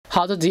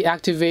How to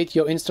deactivate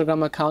your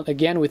Instagram account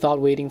again without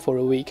waiting for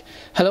a week.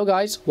 Hello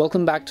guys,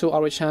 welcome back to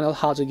our channel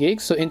How to Geek.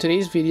 So in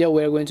today's video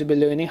we're going to be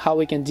learning how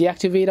we can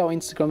deactivate our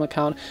Instagram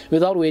account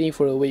without waiting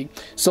for a week.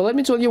 So let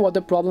me tell you what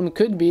the problem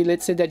could be.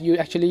 Let's say that you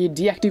actually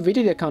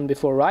deactivated the account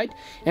before, right?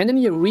 And then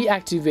you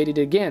reactivate it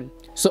again.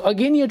 So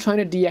again you're trying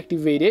to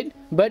deactivate it,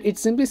 but it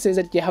simply says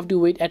that you have to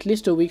wait at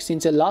least a week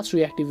since your last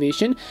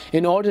reactivation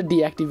in order to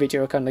deactivate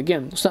your account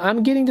again. So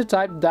I'm getting the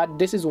type that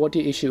this is what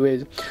your issue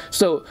is.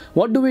 So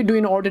what do we do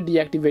in order to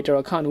deactivate our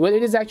account? Well,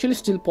 it is actually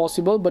still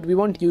possible, but we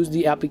won't use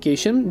the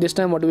application. This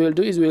time what we will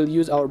do is we will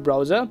use our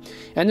browser,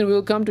 and then we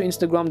will come to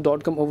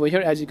instagram.com over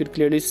here, as you could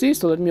clearly see.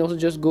 So let me also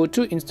just go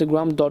to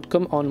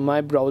instagram.com on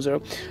my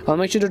browser. I'll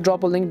make sure to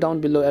drop a link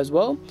down below as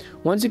well.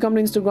 Once you come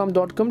to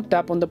instagram.com,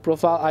 tap on the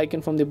profile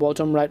icon from the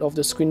bottom right of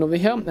the screen over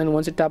here, and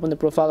once you tap on the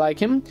profile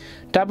icon,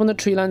 tap on the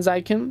three lines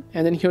icon,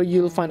 and then here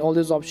you'll find all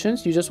these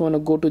options. You just want to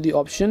go to the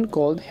option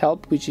called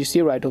help, which you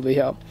see right over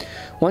here.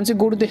 Once you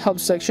go to the help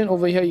section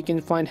over here, you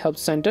can find help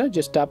center.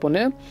 Just tap on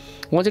it.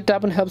 Once you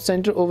tap on help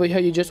center over here,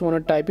 you just want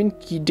to type in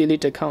key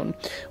delete account.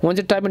 Once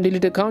you type in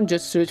delete account,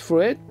 just search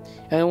for it,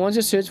 and once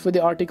you search for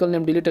the article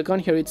name delete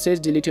account, here it says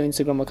delete your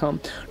Instagram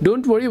account.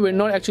 Don't worry, we're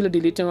not actually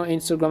deleting our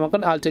Instagram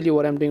account. I'll tell you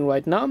what I'm doing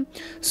right now.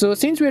 So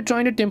since we're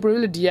trying to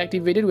temporarily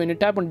deactivate it, when you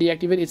tap on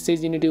deactivate, it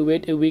says you need to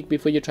wait a week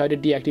before you try to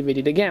deactivate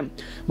it again.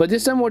 But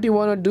this time what you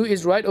want to do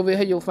is right over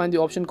here you'll find the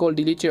option called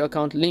delete your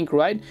account link,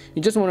 right?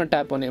 You just want to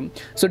tap on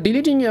it. So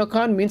deleting your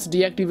account means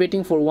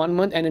deactivating for 1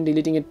 month and then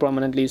deleting it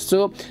permanently.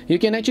 So you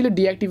can actually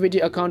deactivate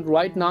your account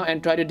right now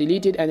and try to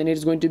delete it, and then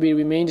it's going to be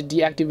remained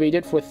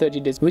deactivated for 30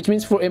 days, which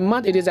means for a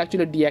month it is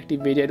actually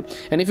deactivated.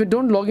 And if you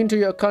don't log into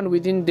your account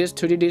within this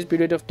 30 days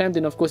period of time,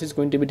 then of course it's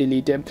going to be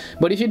deleted.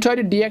 But if you try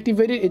to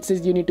deactivate it, it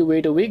says you need to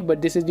wait a week,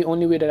 but this is the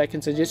only way that I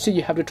can suggest you.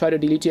 You have to try to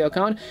delete your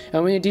account,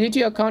 and when you delete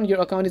your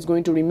account is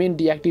going to remain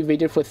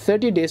deactivated for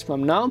 30 days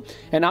from now,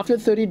 and after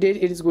 30 days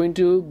it is going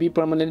to be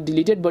permanently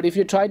deleted. But if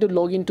you try to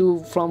log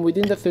into from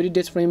within the 30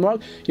 days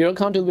framework, your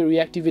account will be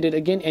reactivated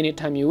again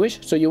anytime you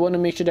wish. So you want to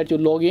make sure that you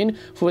log in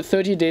for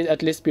 30 days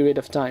at least period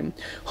of time.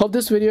 Hope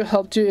this video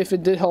helped you. If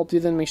it did help you,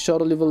 then make sure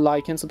to leave a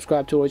like and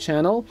subscribe to our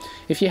channel.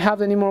 If you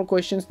have any more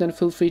questions, then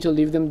feel free to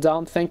leave them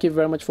down. Thank you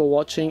very much for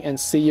watching, and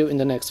see you in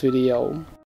the next video.